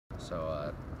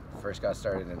First got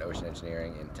started in ocean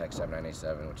engineering in Tech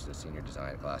 7987, which is a senior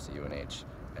design class at UNH,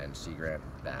 and Sea Grant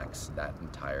backs that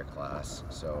entire class.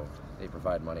 So they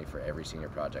provide money for every senior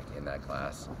project in that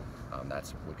class.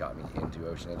 That's what got me into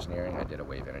ocean engineering. I did a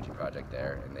wave energy project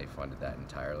there, and they funded that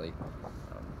entirely.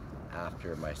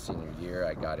 After my senior year,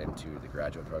 I got into the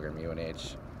graduate program at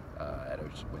UNH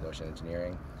with ocean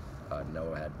engineering.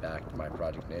 NOAA had backed my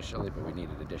project initially, but we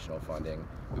needed additional funding.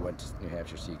 We went to New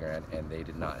Hampshire Sea Grant, and they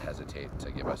did not hesitate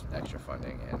to give us extra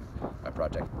funding, and my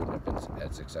project wouldn't have been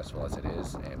as successful as it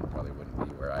is, and probably wouldn't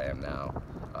be where I am now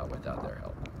without their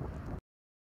help.